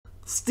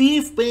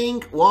Steve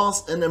Bink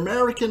was an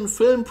American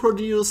film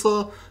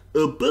producer,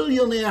 a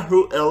billionaire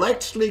who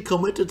allegedly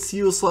committed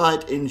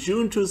suicide in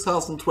June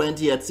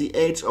 2020 at the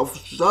age of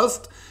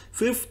just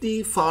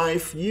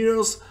 55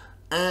 years,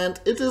 and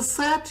it is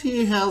said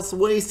he has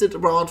wasted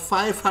around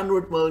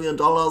 $500 million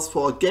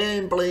for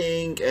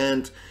gambling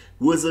and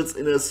visits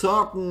in a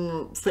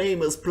certain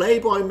famous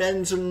Playboy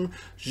mansion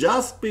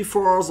just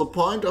before the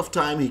point of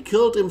time he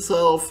killed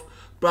himself.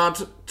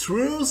 But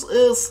truth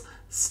is,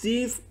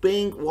 Steve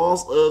Bink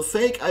was a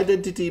fake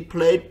identity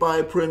played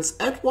by Prince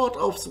Edward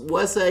of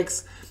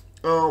Wessex.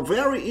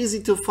 Very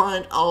easy to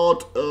find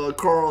out,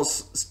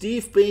 cause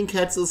Steve Bink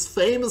had this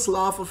famous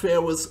love affair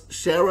with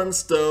Sharon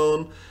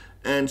Stone,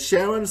 and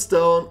Sharon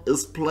Stone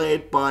is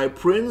played by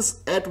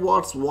Prince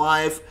Edward's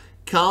wife,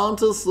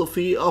 Countess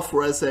Sophie of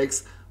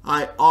Wessex.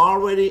 I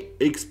already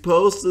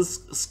exposed this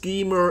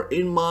schemer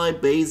in my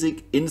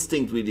Basic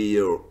Instinct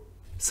video.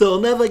 So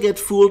never get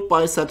fooled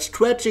by such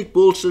tragic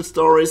bullshit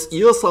stories.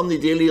 Your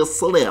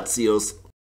Somnidelius Solertius.